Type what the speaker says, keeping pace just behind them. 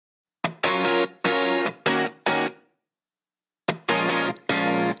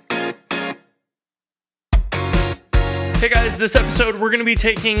Hey guys, this episode we're going to be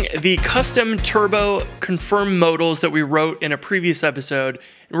taking the custom turbo confirm modals that we wrote in a previous episode,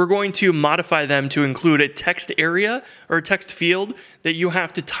 and we're going to modify them to include a text area or a text field that you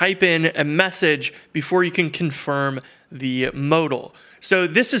have to type in a message before you can confirm the modal. So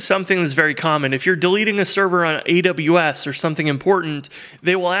this is something that's very common. If you're deleting a server on AWS or something important,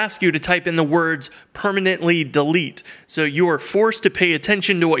 they will ask you to type in the words permanently delete. So you are forced to pay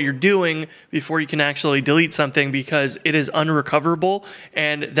attention to what you're doing before you can actually delete something, because it is unrecoverable,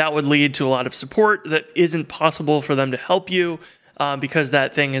 and that would lead to a lot of support that isn't possible for them to help you. Because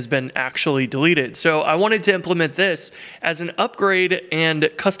that thing has been actually deleted. So I wanted to implement this as an upgrade and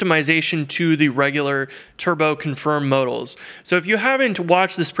customization to the regular turbo confirm modals. So if you haven't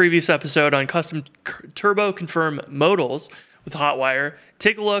watched this previous episode on custom turbo confirm modals with Hotwire,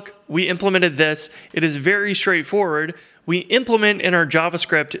 take a look. We implemented this. It is very straightforward. We implement in our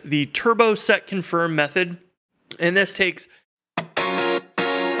JavaScript the turbo set confirm method, and this takes